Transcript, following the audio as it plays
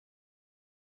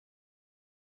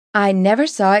I never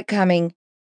saw it coming.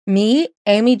 Me,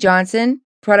 Amy Johnson,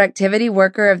 Productivity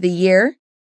Worker of the Year?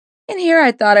 And here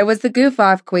I thought I was the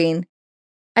goof-off queen.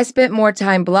 I spent more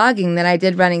time blogging than I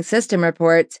did running system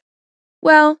reports.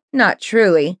 Well, not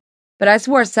truly, but I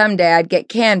swore someday I'd get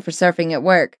canned for surfing at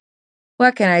work.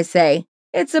 What can I say?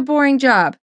 It's a boring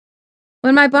job.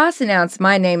 When my boss announced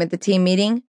my name at the team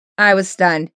meeting, I was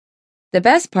stunned. The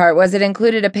best part was it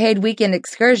included a paid weekend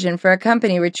excursion for a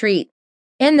company retreat,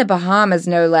 in the Bahamas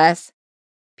no less.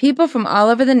 People from all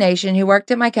over the nation who worked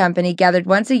at my company gathered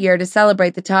once a year to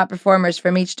celebrate the top performers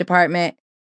from each department.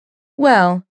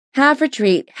 Well, half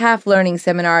retreat, half learning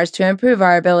seminars to improve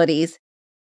our abilities.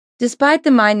 Despite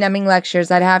the mind-numbing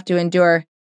lectures I'd have to endure,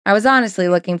 I was honestly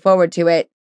looking forward to it.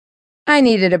 I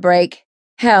needed a break.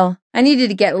 Hell, I needed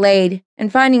to get laid,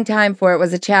 and finding time for it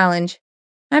was a challenge.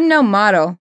 I'm no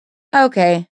model.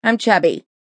 Okay, I'm chubby,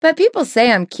 but people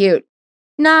say I'm cute.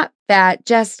 Not fat,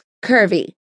 just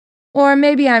curvy. Or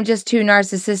maybe I'm just too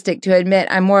narcissistic to admit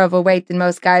I'm more overweight than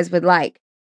most guys would like.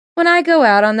 When I go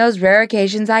out on those rare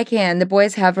occasions I can, the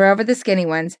boys hover over the skinny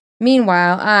ones.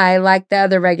 Meanwhile, I, like the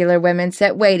other regular women,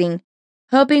 sit waiting,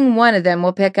 hoping one of them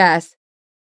will pick us.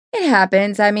 It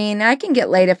happens. I can get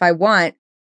laid if I want.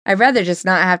 I'd rather just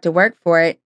not have to work for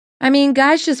it.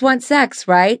 Guys just want sex,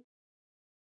 right?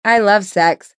 I love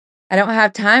sex. I don't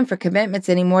have time for commitments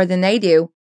any more than they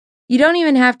do. You don't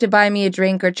even have to buy me a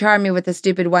drink or charm me with a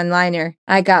stupid one-liner.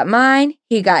 I got mine,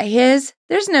 he got his.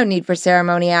 There's no need for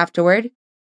ceremony afterward.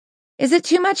 Is it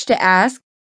too much to ask?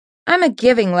 I'm a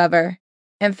giving lover.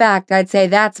 In fact, I'd say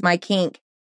that's my kink.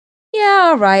 Yeah,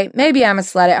 all right, maybe I'm a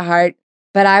slut at heart.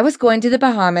 But I was going to the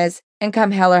Bahamas, and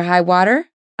come hell or high water,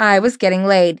 I was getting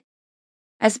laid.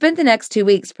 I spent the next 2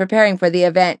 weeks preparing for the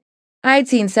event. I'd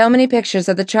seen so many pictures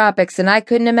of the tropics, and I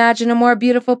couldn't imagine a more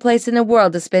beautiful place in the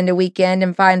world to spend a weekend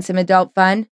and find some adult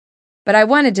fun. But I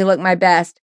wanted to look my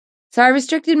best, so I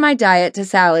restricted my diet to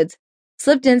salads,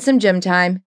 slipped in some gym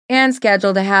time, and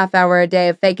scheduled a half-hour a day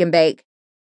of fake and bake.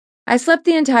 I slept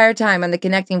the entire time on the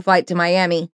connecting flight to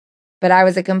Miami, but I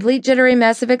was a complete jittery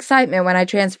mess of excitement when I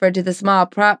transferred to the small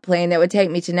prop plane that would take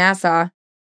me to Nassau.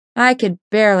 I could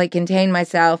barely contain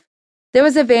myself. There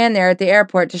was a van there at the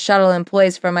airport to shuttle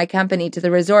employees from my company to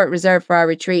the resort reserved for our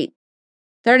retreat.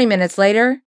 30 minutes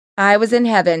later, I was in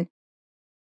heaven.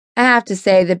 I have to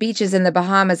say, the beaches in the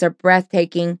Bahamas are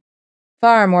breathtaking,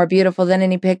 far more beautiful than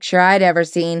any picture I'd ever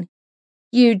seen.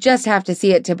 You just have to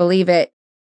see it to believe it.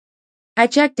 I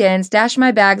checked in, stashed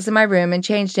my bags in my room, and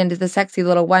changed into the sexy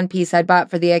little one-piece I'd bought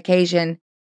for the occasion.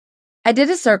 I did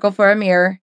a circle for a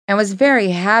mirror, and was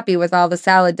very happy with all the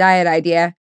salad diet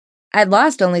idea. I'd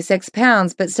lost only 6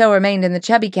 pounds, but still remained in the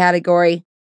chubby category.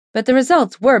 But the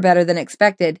results were better than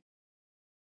expected.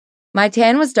 My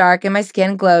tan was dark and my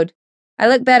skin glowed. I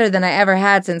looked better than I ever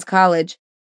had since college.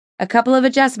 A couple of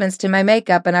adjustments to my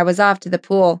makeup and I was off to the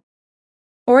pool.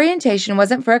 Orientation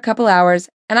wasn't for a couple hours,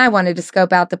 and I wanted to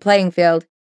scope out the playing field.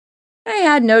 I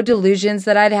had no delusions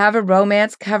that I'd have a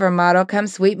romance cover model come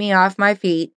sweep me off my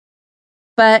feet.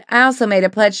 But I also made a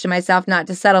pledge to myself not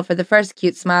to settle for the first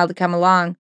cute smile to come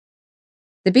along.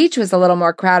 The beach was a little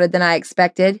more crowded than I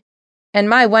expected, and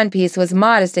my one-piece was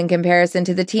modest in comparison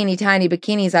to the teeny-tiny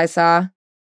bikinis I saw.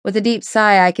 With a deep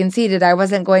sigh, I conceded I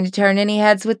wasn't going to turn any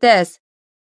heads with this.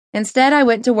 Instead, I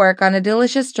went to work on a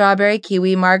delicious strawberry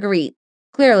kiwi marguerite.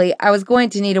 Clearly, I was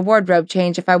going to need a wardrobe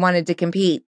change if I wanted to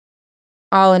compete.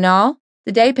 All in all,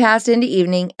 the day passed into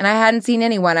evening, and I hadn't seen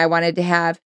anyone I wanted to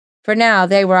have. For now,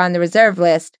 they were on the reserve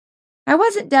list. I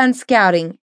wasn't done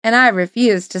scouting, and I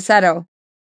refused to settle.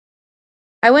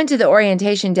 I went to the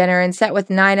orientation dinner and sat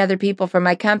with 9 other people from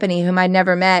my company whom I'd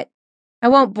never met. I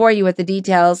won't bore you with the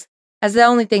details, as the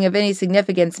only thing of any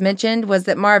significance mentioned was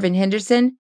that Marvin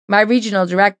Henderson, my regional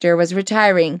director, was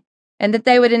retiring, and that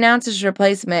they would announce his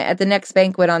replacement at the next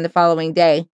banquet on the following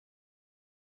day.